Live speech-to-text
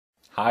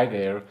Hi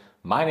there,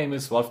 my name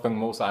is Wolfgang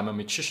Moser, I'm a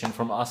magician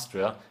from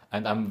Austria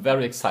and I'm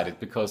very excited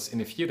because in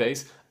a few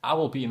days I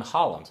will be in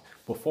Holland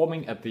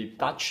performing at the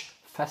Dutch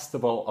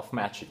Festival of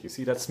Magic. You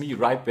see, that's me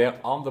right there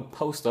on the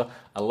poster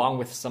along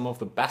with some of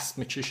the best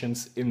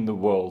magicians in the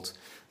world.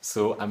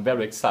 So I'm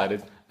very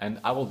excited and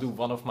I will do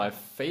one of my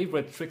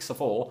favorite tricks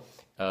of all.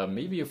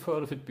 Maybe you've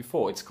heard of it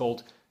before. It's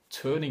called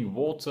turning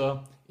water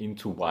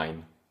into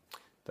wine.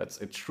 That's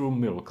a true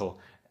miracle.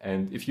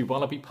 And if you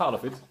want to be part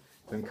of it,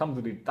 then come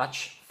to the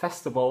Dutch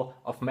Festival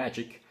of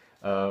Magic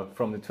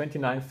from the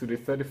 29th to the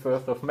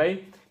 31st of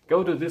May.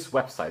 Go to this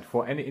website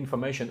for any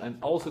information and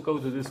also go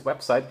to this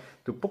website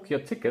to book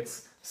your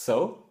tickets.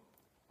 So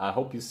I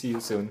hope you see you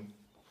soon.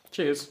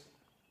 Cheers!